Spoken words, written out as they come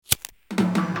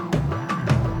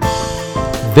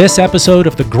This episode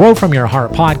of the Grow From Your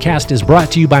Heart podcast is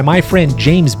brought to you by my friend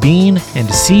James Bean and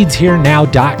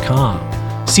SeedsHereNow.com.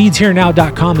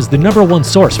 SeedsHereNow.com is the #1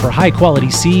 source for high-quality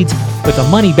seeds with a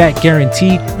money-back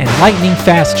guarantee and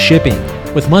lightning-fast shipping.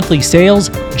 With monthly sales,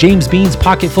 James Bean's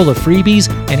pocket full of freebies,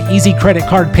 and easy credit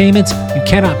card payments, you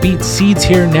cannot beat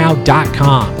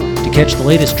SeedsHereNow.com. To catch the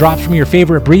latest drops from your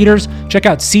favorite breeders, check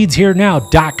out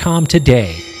SeedsHereNow.com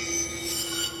today.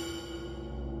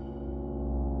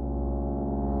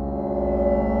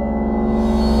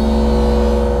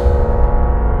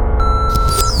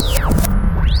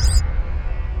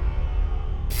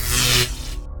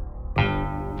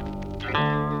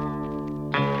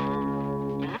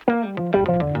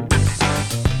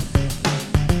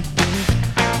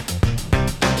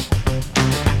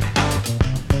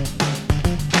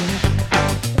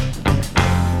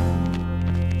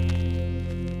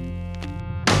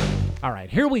 All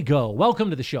right, here we go. Welcome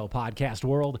to the show, podcast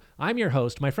world. I'm your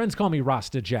host. My friends call me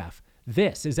Rasta Jeff.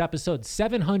 This is episode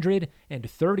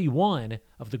 731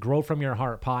 of the Grow From Your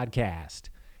Heart podcast.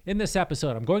 In this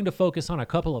episode, I'm going to focus on a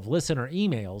couple of listener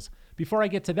emails. Before I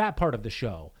get to that part of the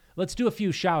show, let's do a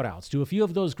few shout outs to a few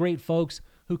of those great folks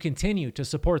who continue to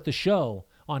support the show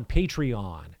on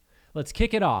Patreon. Let's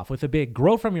kick it off with a big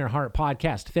Grow From Your Heart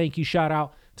podcast thank you shout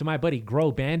out to my buddy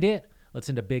Grow Bandit. Let's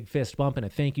send a big fist bump and a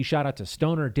thank you shout out to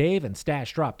Stoner Dave and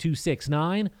Stash Drop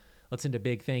 269. Let's send a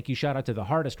big thank you shout out to the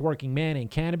hardest working man in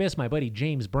cannabis, my buddy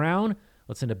James Brown.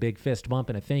 Let's send a big fist bump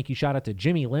and a thank you shout out to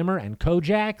Jimmy Limmer and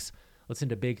Kojaks. Let's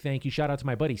send a big thank you shout out to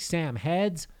my buddy Sam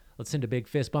Heads. Let's send a big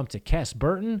fist bump to Kess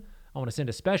Burton. I want to send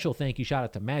a special thank you shout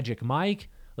out to Magic Mike.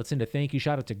 Let's send a thank you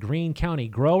shout out to Green County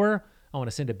Grower. I want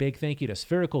to send a big thank you to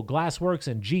Spherical Glassworks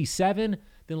and G7.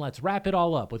 Then let's wrap it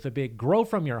all up with a big Grow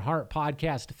From Your Heart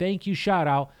podcast thank you shout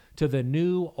out to the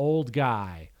new old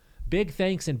guy. Big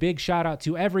thanks and big shout out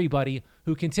to everybody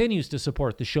who continues to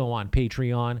support the show on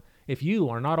Patreon. If you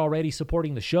are not already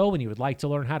supporting the show and you would like to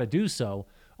learn how to do so,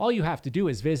 all you have to do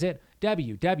is visit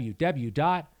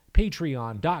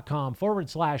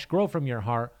www.patreon.com/Grow From Your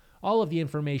Heart. All of the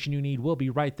information you need will be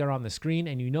right there on the screen,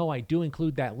 and you know I do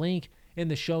include that link in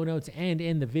the show notes and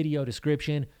in the video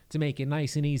description to make it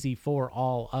nice and easy for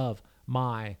all of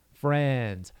my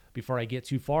friends. Before I get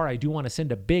too far, I do want to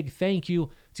send a big thank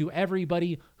you to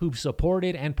everybody who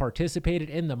supported and participated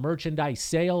in the merchandise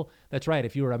sale. That's right,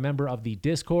 if you were a member of the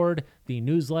Discord, the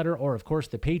newsletter, or of course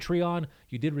the Patreon,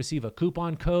 you did receive a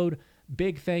coupon code.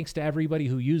 Big thanks to everybody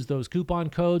who used those coupon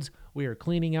codes. We are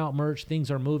cleaning out merch. Things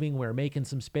are moving. We're making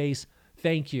some space.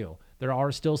 Thank you. There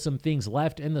are still some things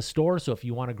left in the store, so if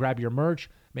you want to grab your merch,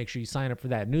 make sure you sign up for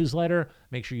that newsletter.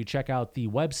 Make sure you check out the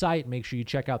website. Make sure you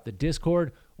check out the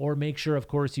Discord, or make sure, of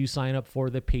course, you sign up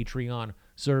for the Patreon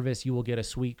service. You will get a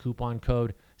sweet coupon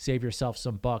code. Save yourself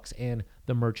some bucks in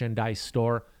the merchandise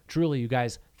store. Truly, you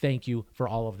guys, thank you for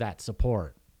all of that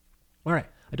support. All right,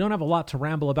 I don't have a lot to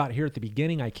ramble about here at the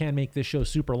beginning. I can make this show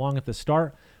super long at the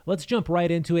start. Let's jump right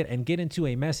into it and get into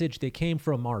a message that came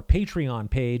from our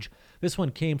Patreon page. This one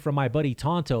came from my buddy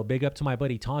Tonto. Big up to my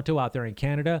buddy Tonto out there in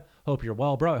Canada. Hope you're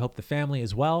well, bro. I hope the family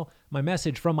is well. My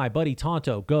message from my buddy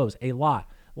Tonto goes a lot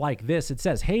like this. It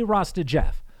says, "Hey, Rasta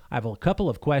Jeff. I have a couple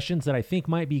of questions that I think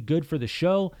might be good for the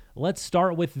show. Let's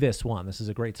start with this one." This is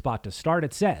a great spot to start.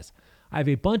 It says, "I have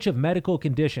a bunch of medical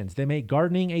conditions that make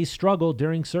gardening a struggle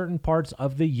during certain parts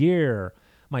of the year.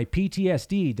 My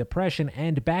PTSD, depression,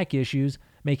 and back issues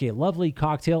make a lovely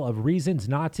cocktail of reasons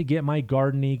not to get my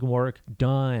gardening work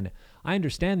done." I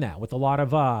understand that. With a lot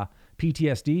of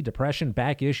PTSD, depression,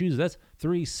 back issues, that's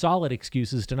 3 solid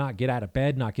excuses to not get out of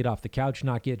bed, not get off the couch,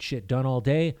 not get shit done all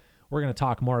day. We're going to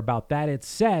talk more about that. It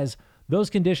says, "Those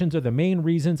conditions are the main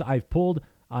reasons I've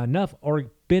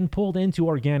been pulled into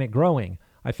organic growing.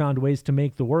 I found ways to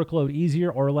make the workload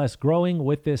easier or less growing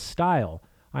with this style.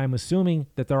 I am assuming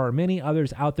that there are many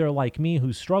others out there like me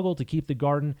who struggle to keep the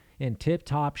garden in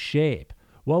tip-top shape.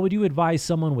 What would you advise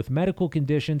someone with medical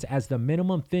conditions as the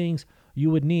minimum things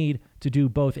you would need to do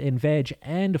both in veg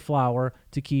and flower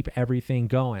to keep everything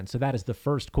going?" So that is the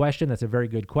first question. That's a very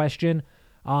good question.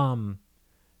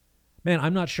 Man,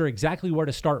 I'm not sure exactly where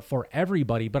to start for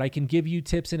everybody, but I can give you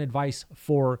tips and advice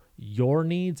for your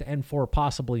needs and for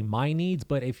possibly my needs.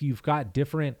 But if you've got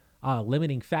different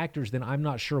limiting factors, then I'm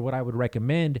not sure what I would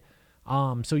recommend.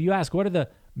 So you ask, what are the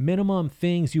minimum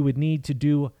things you would need to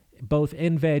do both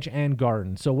in veg and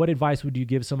garden? So what advice would you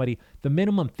give somebody? The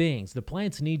minimum things, the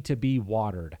plants need to be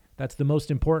watered. That's the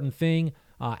most important thing.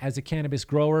 As a cannabis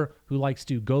grower who likes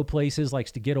to go places,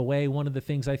 likes to get away, one of the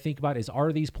things I think about is,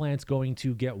 are these plants going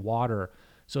to get water?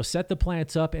 So set the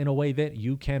plants up in a way that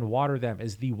you can water them.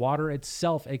 Is the water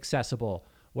itself accessible?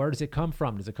 Where does it come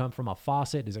from? Does it come from a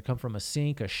faucet? Does it come from a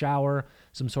sink, a shower,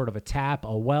 some sort of a tap,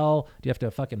 a well? Do you have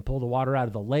to fucking pull the water out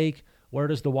of the lake? Where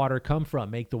does the water come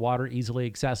from? Make the water easily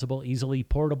accessible, easily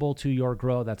portable to your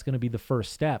grow. That's going to be the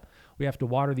first step. We have to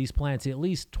water these plants at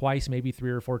least twice, maybe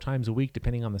 3 or 4 times a week,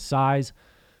 depending on the size.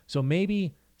 So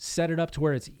maybe set it up to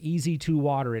where it's easy to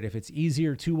water it. If it's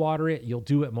easier to water it, you'll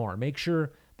do it more. Make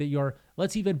sure that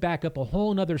let's even back up a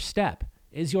whole nother step.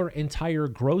 Is your entire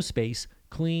grow space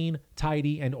clean,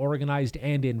 tidy, and organized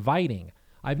and inviting?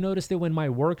 I've noticed that when my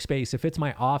workspace, if it's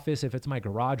my office, if it's my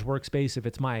garage workspace, if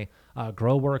it's my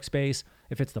grow workspace,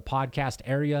 if it's the podcast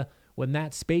area, when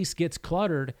that space gets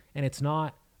cluttered and it's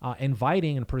not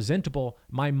inviting and presentable,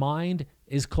 my mind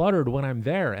is cluttered when I'm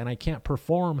there and I can't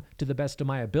perform to the best of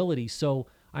my ability. So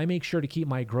I make sure to keep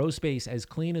my grow space as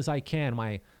clean as I can.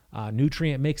 My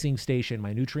nutrient mixing station,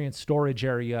 my nutrient storage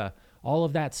area, all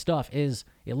of that stuff it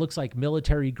looks like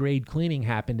military grade cleaning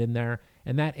happened in there.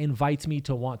 And that invites me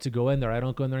to want to go in there. I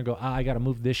don't go in there and go, I got to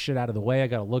move this shit out of the way. I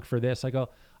got to look for this.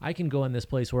 I can go in this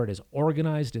place where it is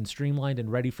organized and streamlined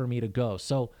and ready for me to go.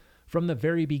 So from the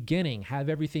very beginning, have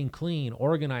everything clean,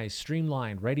 organized,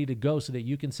 streamlined, ready to go so that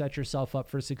you can set yourself up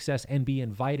for success and be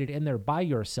invited in there by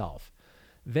yourself.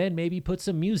 Then maybe put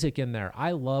some music in there.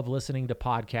 I love listening to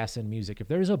podcasts and music. If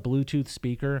there's a Bluetooth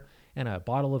speaker and a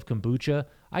bottle of kombucha,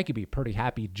 I could be pretty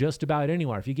happy just about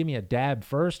anywhere. If you give me a dab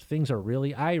first, things are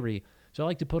really irie. So I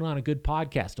like to put on a good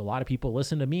podcast. A lot of people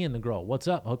listen to me in the grow. What's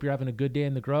up? Hope you're having a good day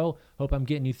in the grow. Hope I'm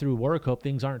getting you through work. Hope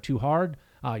things aren't too hard.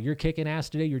 You're kicking ass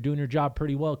today. You're doing your job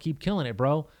pretty well. Keep killing it,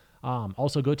 bro.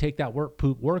 Also, go take that work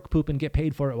poop and get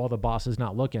paid for it while the boss is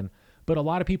not looking. But a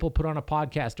lot of people put on a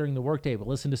podcast during the workday, but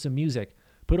listen to some music.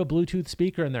 Put a Bluetooth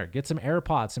speaker in there. Get some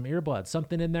AirPods, some earbuds,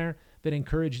 something in there that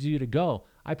encourages you to go.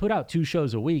 I put out 2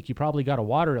 shows a week. You probably got to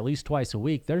water at least twice a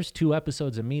week. There's 2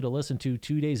 episodes of me to listen to,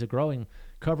 2 days of growing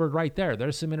covered right there.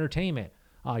 There's some entertainment.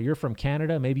 You're from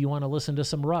Canada. Maybe you want to listen to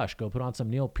some Rush. Go put on some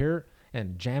Neil Peart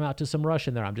and jam out to some Rush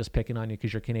in there. I'm just picking on you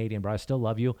because you're Canadian, but I still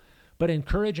love you. But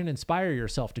encourage and inspire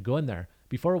yourself to go in there.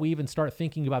 Before we even start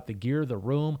thinking about the gear, the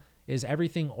room, is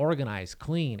everything organized,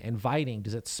 clean, inviting?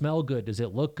 Does it smell good? Does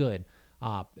it look good?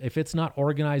 If it's not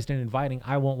organized and inviting,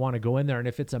 I won't want to go in there. And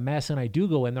if it's a mess and I do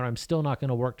go in there, I'm still not going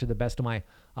to work to the best of my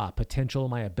potential,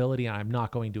 my ability, and I'm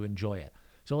not going to enjoy it.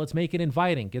 So let's make it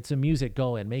inviting. Get some music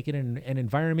going. Make it an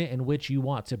environment in which you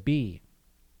want to be.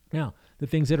 Now, the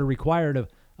things that are required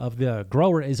of the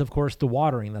grower is, of course, the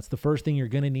watering. That's the first thing you're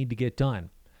going to need to get done.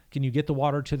 Can you get the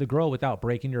water to the grow without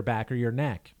breaking your back or your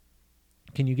neck?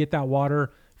 Can you get that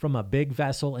water from a big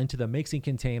vessel into the mixing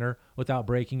container without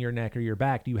breaking your neck or your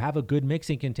back? Do you have a good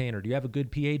mixing container? Do you have a good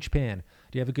pH pen?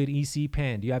 Do you have a good EC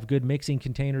pen? Do you have good mixing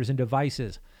containers and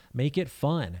devices? Make it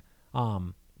fun.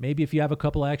 Maybe if you have a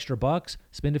couple of extra bucks,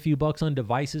 spend a few bucks on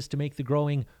devices to make the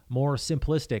growing more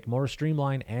simplistic, more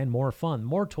streamlined, and more fun.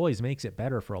 More toys makes it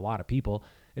better for a lot of people.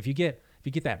 If you get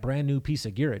that brand new piece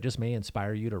of gear, it just may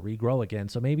inspire you to regrow again.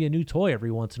 So maybe a new toy every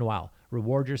once in a while.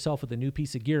 Reward yourself with a new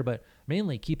piece of gear, but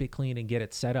mainly keep it clean and get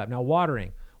it set up. Now,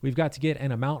 watering. We've got to get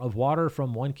an amount of water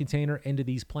from one container into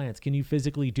these plants. Can you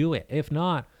physically do it? If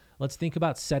not, let's think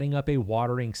about setting up a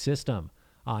watering system.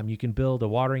 You can build a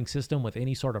watering system with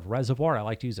any sort of reservoir. I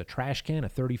like to use a trash can, a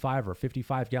 35 or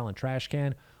 55 gallon trash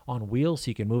can on wheels,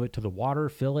 so you can move it to the water,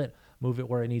 fill it, move it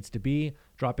where it needs to be,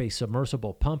 drop a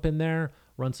submersible pump in there,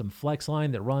 run some flex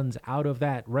line that runs out of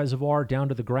that reservoir down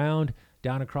to the ground,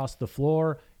 down across the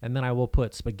floor, and then I will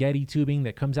put spaghetti tubing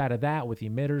that comes out of that with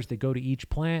emitters that go to each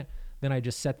plant. Then I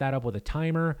just set that up with a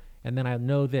timer, and then I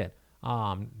know that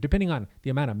depending on the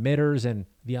amount of emitters and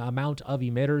the amount of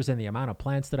emitters and the amount of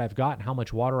plants that I've got and how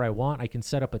much water I want, I can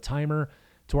set up a timer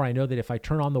to where I know that if I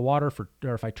turn on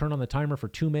if I turn on the timer for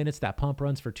 2 minutes, that pump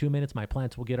runs for 2 minutes, my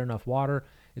plants will get enough water.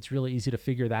 It's really easy to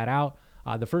figure that out.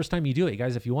 The first time you do it,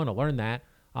 guys, if you want to learn that,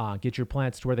 get your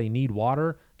plants to where they need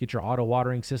water, get your auto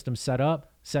watering system set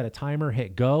up, set a timer,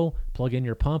 hit go, plug in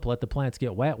your pump, let the plants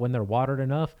get wet. When they're watered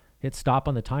enough, hit stop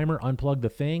on the timer, unplug the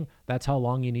thing. That's how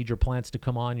long you need your plants to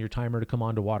come on, your timer to come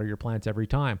on to water your plants every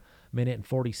time. Minute and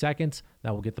 40 seconds.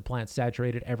 That will get the plants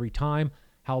saturated every time.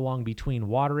 How long between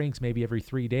waterings? Maybe every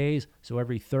 3 days. So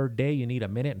every third day, you need a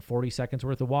minute and 40 seconds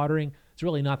worth of watering. It's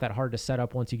really not that hard to set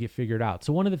up once you get figured out.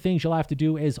 So one of the things you'll have to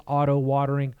do is auto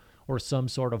watering or some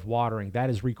sort of watering.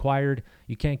 That is required.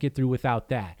 You can't get through without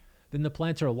that. Then the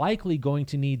plants are likely going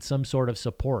to need some sort of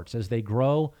supports as they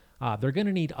grow. They're going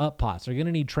to need up pots. They're going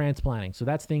to need transplanting. So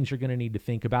that's things you're going to need to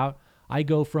think about. I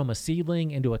go from a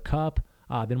seedling into a cup.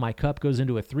 Then my cup goes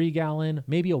into a 3 gallon,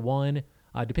 maybe a 1,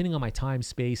 depending on my time,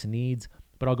 space, needs.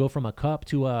 But I'll go from a cup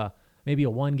to maybe a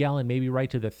 1 gallon, maybe right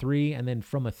to the 3. And then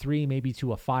from a 3, maybe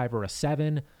to a 5 or a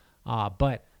 7.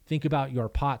 But Think about your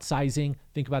pot sizing.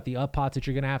 Think about the up pots that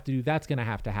you're going to have to do. That's going to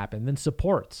have to happen. Then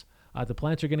supports. The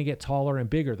plants are going to get taller and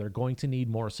bigger. They're going to need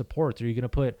more supports. Are you going to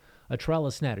put a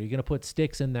trellis net? Are you going to put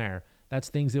sticks in there? That's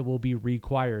things that will be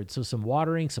required. So some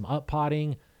watering, some up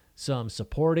potting, some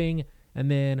supporting, and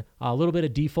then a little bit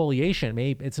of defoliation.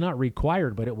 Maybe it's not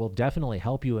required, but it will definitely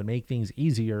help you and make things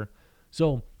easier.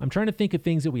 So I'm trying to think of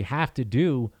things that we have to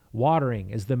do. Watering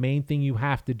is the main thing you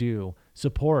have to do.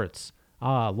 Supports,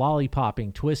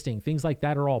 lollipopping, twisting, things like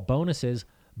that are all bonuses,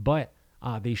 but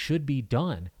they should be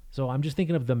done. So I'm just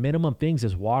thinking of the minimum things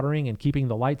as watering and keeping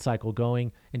the light cycle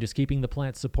going and just keeping the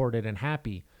plants supported and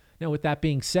happy. Now, with that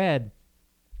being said,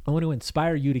 I want to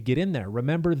inspire you to get in there.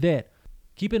 Remember that,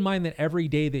 keep in mind that every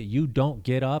day that you don't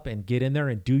get up and get in there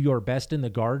and do your best in the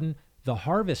garden, the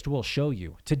harvest will show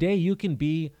you. Today, you can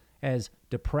be as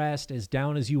depressed, as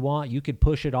down as you want. You could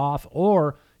push it off,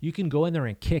 or you can go in there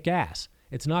and kick ass.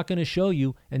 It's not going to show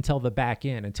you until the back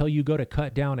end. Until you go to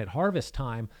cut down at harvest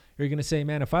time, you're going to say,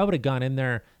 man, if I would have gone in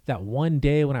there that one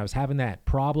day when I was having that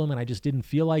problem and I just didn't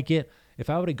feel like it, if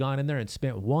I would have gone in there and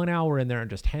spent 1 hour in there and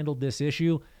just handled this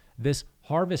issue, this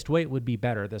harvest weight would be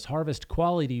better. This harvest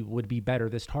quality would be better.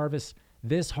 This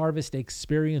harvest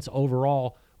experience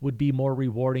overall would be more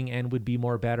rewarding and would be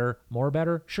more better. More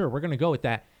better? Sure, we're going to go with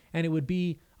that. And it would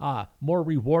be more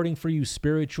rewarding for you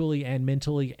spiritually and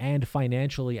mentally and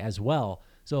financially as well.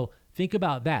 So think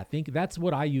about that. That's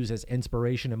what I use as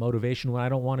inspiration and motivation when I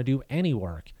don't want to do any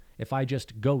work. If I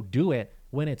just go do it,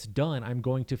 when it's done, I'm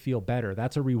going to feel better.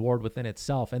 That's a reward within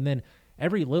itself. And then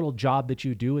every little job that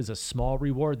you do is a small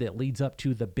reward that leads up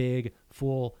to the big,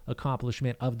 full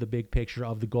accomplishment of the big picture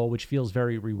of the goal, which feels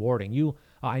very rewarding.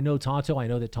 I know Tonto. I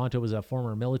know that Tonto was a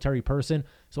former military person,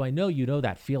 so I know you know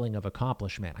that feeling of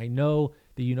accomplishment. I know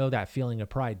that you know that feeling of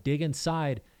pride. Dig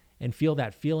inside and feel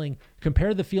that feeling.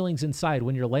 Compare the feelings inside.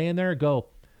 When you're laying there, go,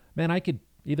 man, I could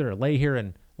either lay here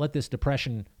and let this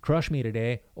depression crush me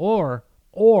today, or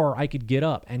I could get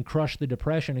up and crush the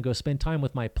depression and go spend time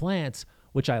with my plants,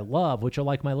 which I love, which are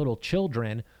like my little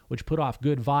children, which put off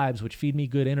good vibes, which feed me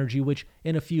good energy, which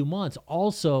in a few months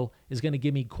also is going to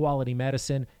give me quality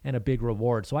medicine and a big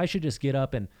reward. So I should just get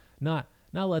up and not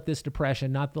let this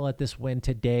depression, not let this win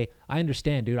today. I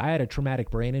understand, dude. I had a traumatic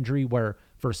brain injury where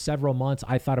for several months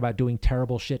I thought about doing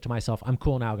terrible shit to myself. I'm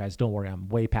cool now, guys. Don't worry. I'm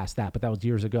way past that, but that was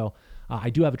years ago. I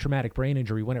do have a traumatic brain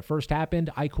injury. When it first happened,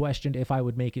 I questioned if I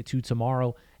would make it to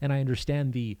tomorrow, and I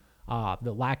understand the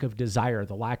lack of desire,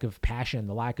 the lack of passion,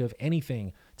 the lack of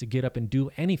anything to get up and do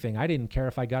anything. I didn't care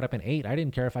if I got up and ate. I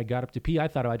didn't care if I got up to pee. I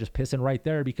thought I'd just piss in right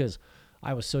there because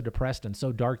I was so depressed and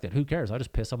so dark that who cares? I'll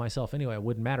just piss on myself anyway. It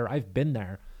wouldn't matter. I've been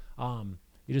there.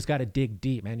 You just got to dig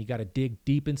deep, man. You got to dig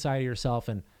deep inside of yourself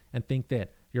and think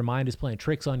that your mind is playing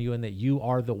tricks on you and that you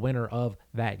are the winner of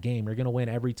that game. You're going to win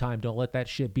every time. Don't let that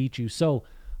shit beat you. So,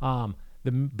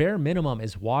 the bare minimum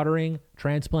is watering,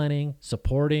 transplanting,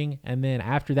 supporting, and then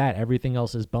after that, everything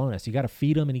else is bonus. You got to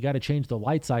feed them and you got to change the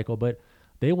light cycle, but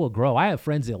they will grow. I have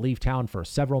friends that leave town for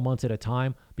several months at a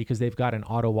time because they've got an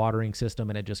auto watering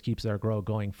system and it just keeps their grow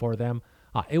going for them.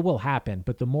 It will happen,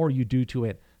 but the more you do to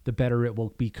it, the better it will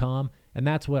become. And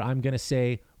that's what I'm going to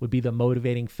say would be the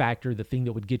motivating factor. The thing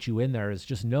that would get you in there is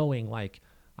just knowing, like,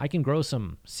 I can grow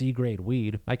some C-grade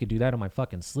weed. I could do that in my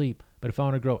fucking sleep. But if I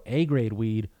want to grow A-grade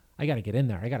weed, I got to get in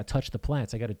there. I got to touch the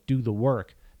plants. I got to do the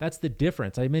work. That's the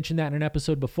difference. I mentioned that in an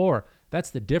episode before.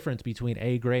 That's the difference between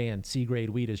A-grade and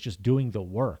C-grade weed, is just doing the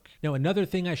work. Now, another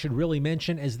thing I should really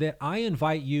mention is that I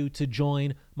invite you to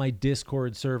join my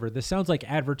Discord server. This sounds like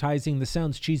advertising. This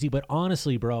sounds cheesy, but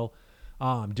honestly, bro,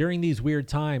 during these weird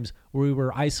times where we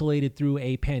were isolated through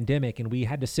a pandemic and we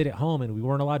had to sit at home and we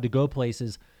weren't allowed to go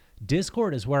places,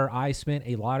 Discord is where I spent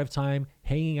a lot of time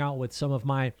hanging out with some of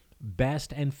my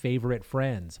best and favorite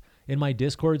friends. In my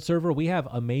Discord server, we have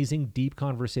amazing, deep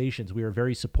conversations. We are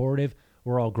very supportive.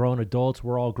 We're all grown adults.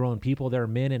 We're all grown people. There are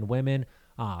men and women.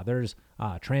 There's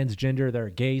transgender. There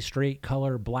are gay, straight,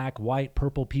 color, black, white,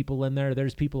 purple people in there.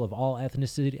 There's people of all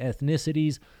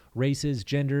ethnicities, races,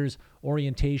 genders,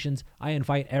 orientations. I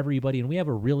invite everybody, and we have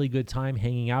a really good time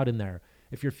hanging out in there.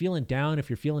 If you're feeling down, if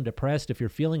you're feeling depressed, if you're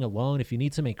feeling alone, if you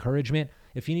need some encouragement,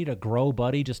 if you need a grow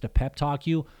buddy just to pep talk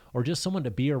you, or just someone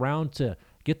to be around to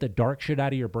get the dark shit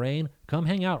out of your brain, come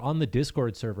hang out on the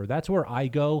Discord server. That's where I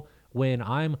go when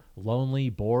I'm lonely,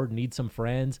 bored, need some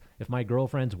friends. If my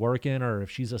girlfriend's working, or if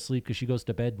she's asleep because she goes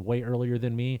to bed way earlier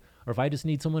than me, or if I just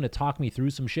need someone to talk me through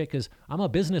some shit because I'm a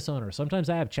business owner. Sometimes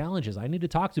I have challenges. I need to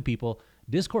talk to people.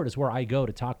 Discord is where I go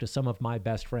to talk to some of my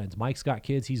best friends. Mike's got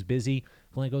kids. He's busy.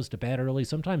 Glenn goes to bed early.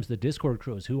 Sometimes the Discord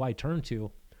crew is who I turn to.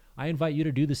 I invite you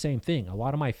to do the same thing. A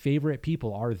lot of my favorite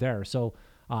people are there. So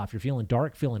If you're feeling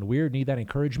dark, feeling weird, need that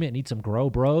encouragement, need some grow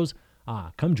bros,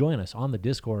 come join us on the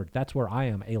Discord. That's where I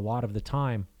am a lot of the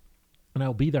time, and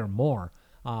I'll be there more.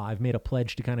 I've made a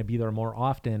pledge to kind of be there more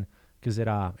often because it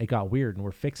got weird, and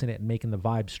we're fixing it and making the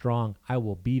vibe strong. I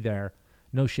will be there.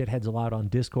 No shitheads allowed on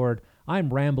Discord.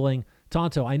 I'm rambling.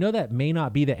 Tonto, I know that may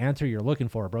not be the answer you're looking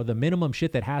for, bro. The minimum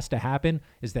shit that has to happen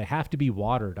is they have to be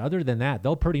watered. Other than that,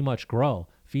 they'll pretty much grow.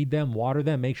 Feed them, water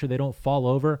them, make sure they don't fall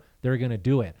over. They're going to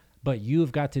do it. But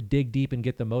you've got to dig deep and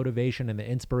get the motivation and the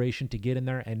inspiration to get in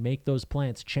there and make those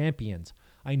plants champions.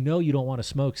 I know you don't want to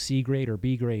smoke C grade or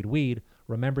B grade weed.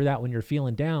 Remember that when you're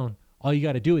feeling down. All you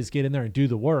got to do is get in there and do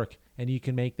the work, and you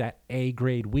can make that A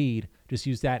grade weed. Just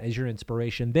use that as your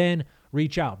inspiration. Then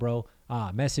reach out, bro.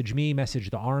 Message me, message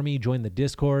the army, join the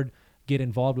Discord, get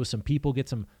involved with some people, get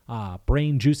some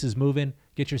brain juices moving,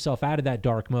 get yourself out of that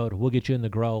dark mode. We'll get you in the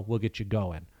grow. We'll get you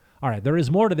going. All right, there is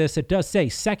more to this. It does say,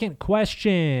 second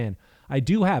question. I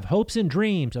do have hopes and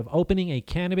dreams of opening a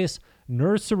cannabis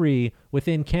nursery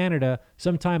within Canada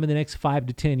sometime in the next 5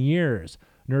 to 10 years.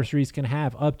 Nurseries can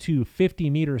have up to 50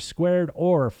 meters squared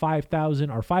or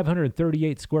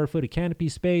 538 square foot of canopy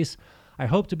space. I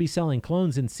hope to be selling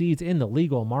clones and seeds in the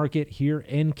legal market here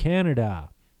in Canada.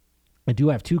 I do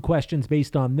have 2 questions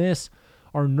based on this.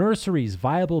 Are nurseries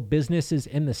viable businesses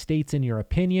in the States in your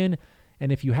opinion?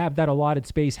 And if you have that allotted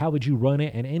space, how would you run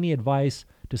it? And any advice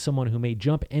to someone who may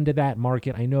jump into that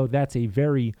market? I know that's a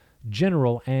very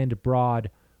general and broad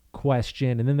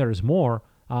question. And then there's more.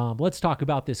 Let's talk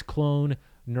about this clone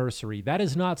nursery. That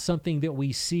is not something that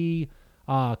we see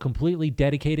completely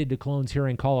dedicated to clones here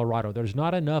in Colorado. There's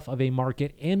not enough of a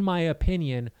market, in my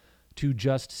opinion, to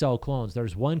just sell clones.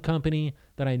 There's one company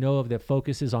that I know of that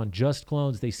focuses on just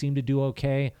clones. They seem to do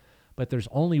okay, but there's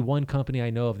only one company I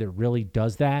know of that really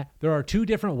does that. There are 2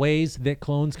 different ways that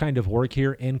clones kind of work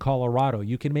here in Colorado.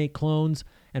 You can make clones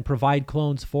and provide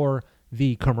clones for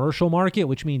the commercial market,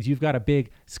 which means you've got it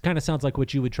kind of sounds like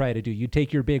what you would try to do. You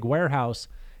take your big warehouse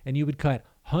and you would cut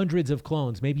hundreds of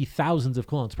clones, maybe thousands of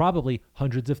clones, probably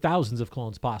hundreds of thousands of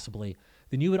clones possibly.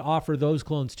 Then you would offer those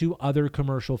clones to other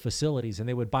commercial facilities, and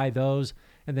they would buy those,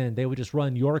 and then they would just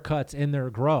run your cuts in their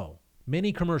grow.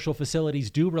 Many commercial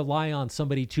facilities do rely on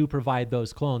somebody to provide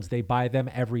those clones. They buy them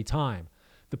every time.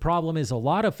 The problem is a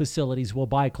lot of facilities will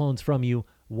buy clones from you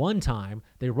one time.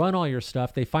 They run all your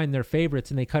stuff, they find their favorites,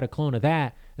 and they cut a clone of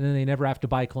that, and then they never have to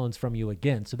buy clones from you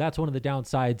again. So that's one of the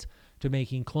downsides to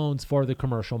making clones for the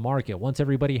commercial market. Once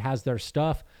everybody has their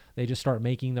stuff, they just start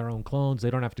making their own clones. They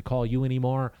don't have to call you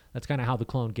anymore. That's kind of how the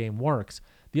clone game works.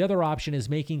 The other option is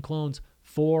making clones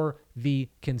for the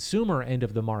consumer end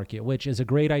of the market, which is a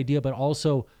great idea, but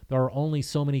also there are only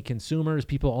so many consumers.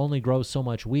 People only grow so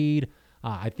much weed.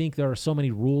 I think there are so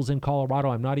many rules in Colorado.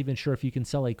 I'm not even sure if you can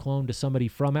sell a clone to somebody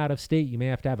from out of state. You may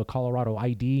have to have a Colorado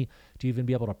ID to even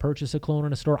be able to purchase a clone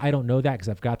in a store. I don't know that because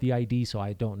I've got the ID, so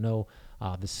I don't know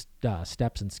the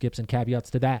steps and skips and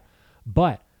caveats to that.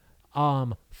 But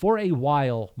for a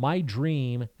while, my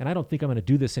dream, and I don't think I'm going to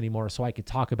do this anymore so I could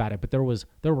talk about it, but there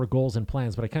were goals and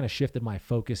plans, but I kind of shifted my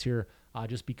focus here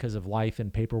just because of life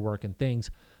and paperwork and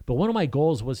things. But one of my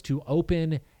goals was to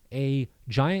open a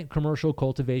giant commercial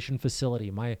cultivation facility.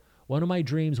 One of my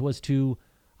dreams was to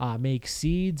make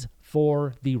seeds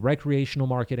for the recreational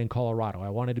market in Colorado. I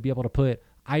wanted to be able to put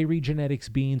Irie Genetics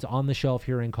beans on the shelf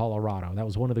here in Colorado. That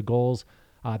was one of the goals.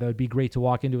 That would be great to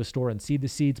walk into a store and see the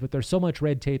seeds, but there's so much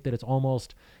red tape that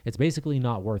it's basically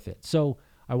not worth it. So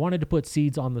I wanted to put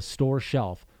seeds on the store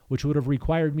shelf, which would have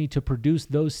required me to produce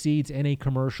those seeds in a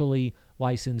commercially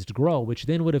licensed grow, which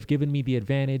then would have given me the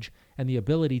advantage and the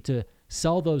ability to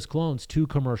sell those clones to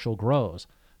commercial grows.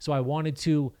 So I wanted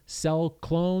to sell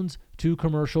clones to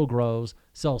commercial grows,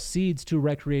 sell seeds to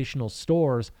recreational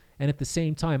stores, and at the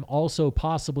same time also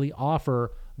possibly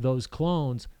offer those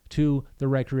clones to the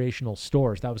recreational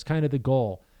stores. That was kind of the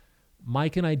goal.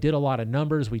 Mike and I did a lot of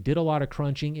numbers. We did a lot of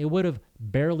crunching. It would have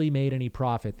barely made any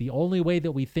profit. The only way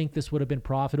that we think this would have been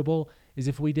profitable is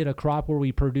if we did a crop where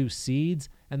we produced seeds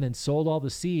and then sold all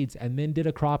the seeds and then did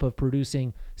a crop of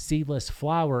producing seedless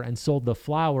flower and sold the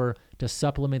flower to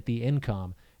supplement the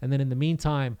income. And then in the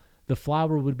meantime, the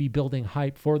flower would be building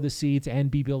hype for the seeds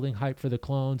and be building hype for the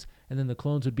clones. And then the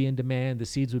clones would be in demand, the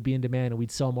seeds would be in demand, and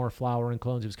we'd sell more flower and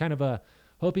clones. It was kind of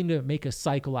hoping to make a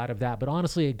cycle out of that. But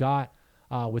honestly, it got,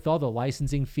 with all the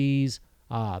licensing fees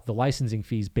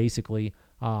basically,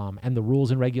 and the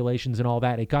rules and regulations and all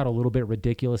that, it got a little bit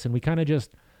ridiculous. And we kind of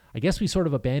I guess we sort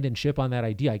of abandoned ship on that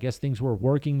idea. I guess things were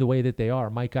working the way that they are.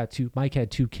 Mike had 2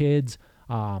 kids.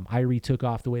 Irie took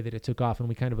off the way that it took off, and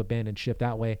we kind of abandoned ship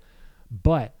that way.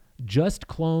 But just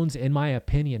clones, in my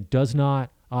opinion, does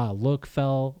not look,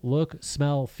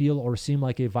 smell, feel, or seem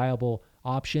like a viable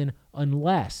option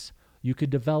unless you could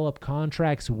develop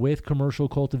contracts with commercial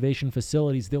cultivation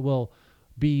facilities that will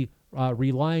be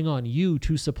relying on you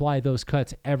to supply those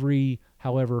cuts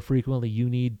however frequently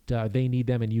they need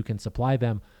them, and you can supply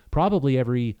them probably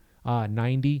every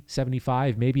 90,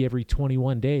 75, maybe every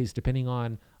 21 days, depending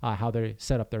on how they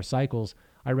set up their cycles.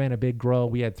 I ran a big grow.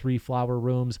 We had 3 flower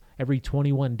rooms. Every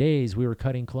 21 days, we were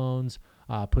cutting clones,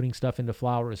 putting stuff into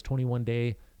flowers,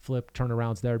 21-day flip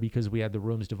turnarounds there because we had the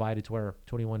rooms divided to where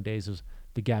 21 days was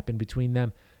the gap in between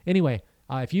them. Anyway,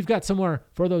 if you've got somewhere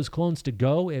for those clones to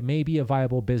go, it may be a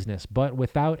viable business. But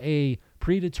without a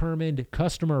predetermined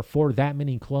customer for that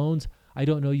many clones, I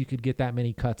don't know you could get that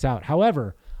many cuts out.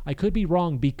 However, I could be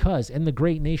wrong because in the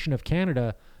great nation of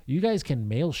Canada, you guys can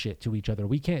mail shit to each other.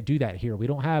 We can't do that here. We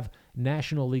don't have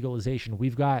national legalization.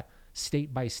 We've got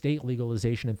state-by-state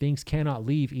legalization, and things cannot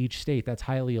leave each state. That's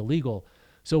highly illegal.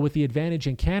 So with the advantage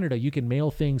in Canada, you can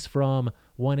mail things from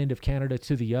one end of Canada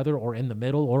to the other or in the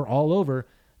middle or all over.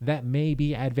 That may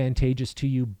be advantageous to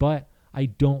you, but I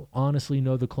don't honestly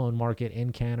know the clone market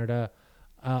in Canada.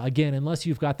 Again, unless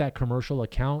you've got that commercial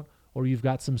account or you've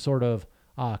got some sort of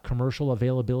commercial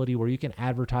availability where you can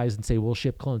advertise and say, we'll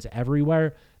ship clones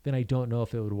everywhere, then I don't know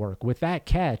if it would work. With that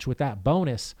catch, with that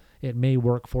bonus, it may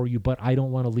work for you, but I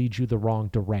don't want to lead you the wrong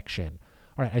direction.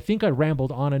 All right, I think I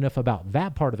rambled on enough about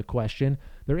that part of the question.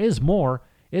 There is more.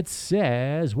 It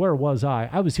says, where was I?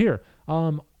 I was here.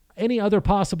 Any other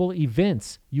possible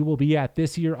events you will be at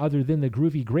this year other than the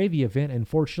Groovy Gravy event?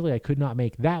 Unfortunately, I could not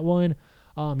make that one.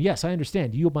 Yes, I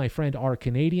understand. You, my friend, are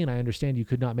Canadian. I understand you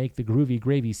could not make the Groovy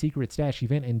Gravy Secret Stash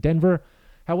event in Denver.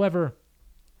 However,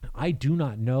 I do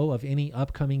not know of any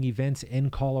upcoming events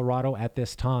in Colorado at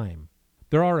this time.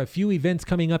 There are a few events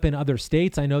coming up in other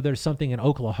states. I know there's something in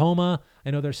Oklahoma.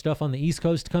 I know there's stuff on the East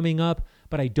Coast coming up,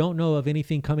 but I don't know of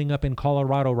anything coming up in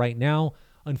Colorado right now.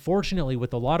 Unfortunately,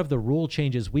 with a lot of the rule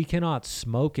changes, we cannot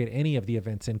smoke at any of the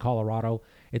events in Colorado.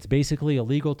 It's basically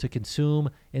illegal to consume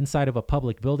inside of a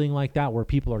public building like that where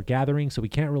people are gathering, so we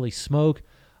can't really smoke.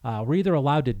 We're either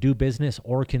allowed to do business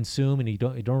or consume, and you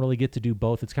don't really get to do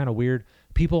both. It's kind of weird.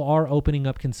 People are opening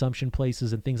up consumption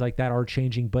places and things like that are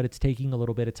changing, but it's taking a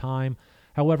little bit of time.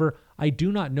 However, I do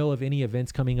not know of any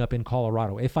events coming up in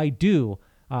Colorado. If I do,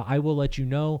 I will let you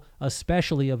know,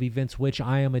 especially of events which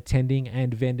I am attending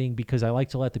and vending, because I like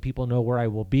to let the people know where I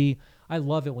will be. I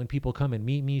love it when people come and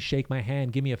meet me, shake my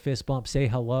hand, give me a fist bump, say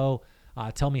hello,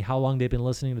 tell me how long they've been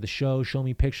listening to the show, show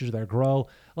me pictures of their grow,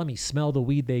 let me smell the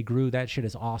weed they grew. That shit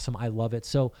is awesome. I love it.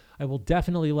 So I will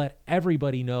definitely let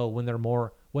everybody know when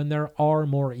there are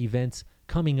more events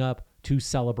coming up to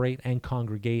celebrate and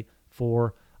congregate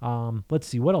for. Let's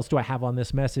see, what else do I have on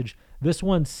this message? This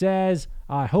one says,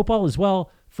 I hope all is well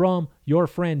from your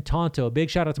friend Tonto. A big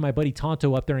shout out to my buddy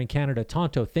Tonto up there in Canada.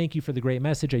 Tonto, thank you for the great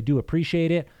message. I do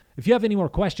appreciate it. If you have any more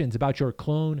questions about your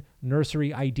clone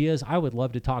nursery ideas, I would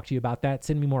love to talk to you about that.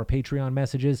 Send me more Patreon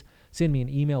messages. Send me an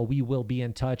email. We will be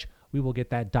in touch. We will get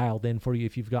that dialed in for you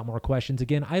if you've got more questions.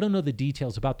 Again, I don't know the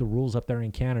details about the rules up there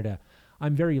in Canada.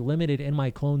 I'm very limited in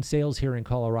my clone sales here in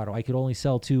Colorado. I could only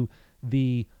sell to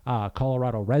the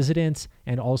Colorado residents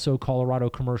and also Colorado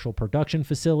commercial production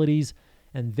facilities.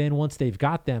 And then once they've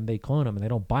got them, they clone them and they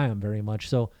don't buy them very much.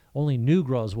 So only new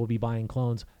grows will be buying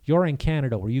clones. You're in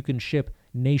Canada where you can ship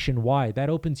nationwide. That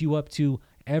opens you up to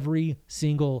every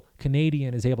single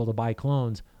Canadian is able to buy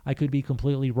clones. I could be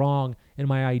completely wrong in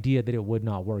my idea that it would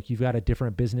not work. You've got a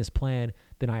different business plan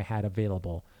than I had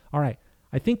available. All right.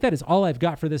 I think that is all I've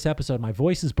got for this episode. My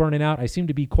voice is burning out. I seem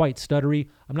to be quite stuttery.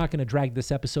 I'm not going to drag this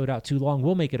episode out too long.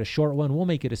 We'll make it a short one. We'll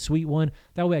make it a sweet one.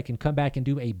 That way I can come back and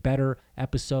do a better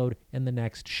episode in the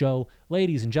next show.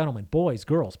 Ladies and gentlemen, boys,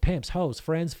 girls, pimps, hoes,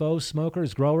 friends, foes,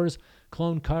 smokers, growers,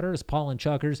 clone cutters, pollen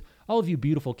chuckers, all of you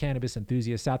beautiful cannabis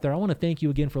enthusiasts out there, I want to thank you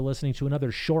again for listening to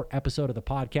another short episode of the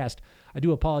podcast. I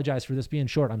do apologize for this being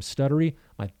short. I'm stuttery.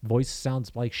 My voice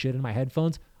sounds like shit in my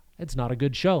headphones. It's not a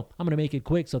good show. I'm going to make it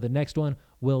quick so the next one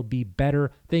will be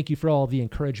better. Thank you for all the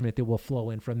encouragement that will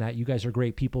flow in from that. You guys are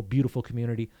great people, beautiful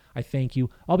community. I thank you.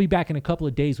 I'll be back in a couple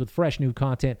of days with fresh new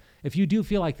content. If you do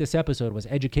feel like this episode was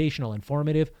educational,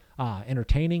 informative,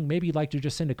 entertaining, maybe you'd like to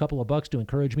just send a couple of bucks to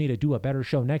encourage me to do a better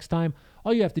show next time,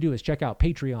 all you have to do is check out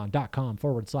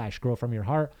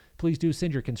patreon.com/growfromyourheart. Please do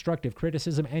send your constructive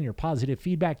criticism and your positive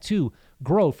feedback to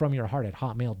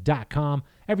growfromyourheart@hotmail.com.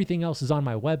 Everything else is on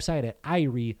my website at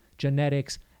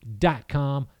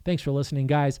iriegenetics.com. Thanks for listening,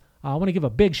 guys. I want to give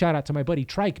a big shout out to my buddy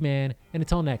Trike Man. And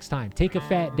until next time, take a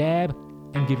fat dab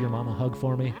and give your mom a hug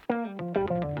for me.